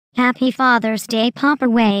Happy Father's Day, Papa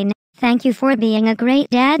Wayne. Thank you for being a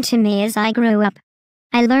great dad to me as I grew up.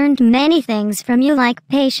 I learned many things from you, like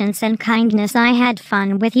patience and kindness. I had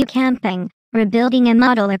fun with you camping, rebuilding a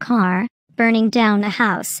model car, burning down a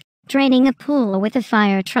house, draining a pool with a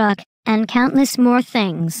fire truck, and countless more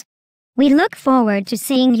things. We look forward to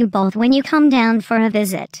seeing you both when you come down for a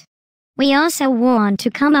visit. We also want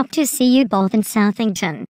to come up to see you both in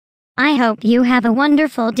Southington. I hope you have a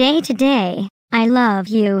wonderful day today. I love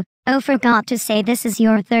you. Oh, forgot to say this is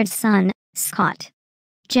your third son, Scott.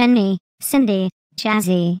 Jenny, Cindy,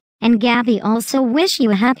 Jazzy, and Gabby also wish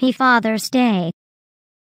you a happy Father's Day.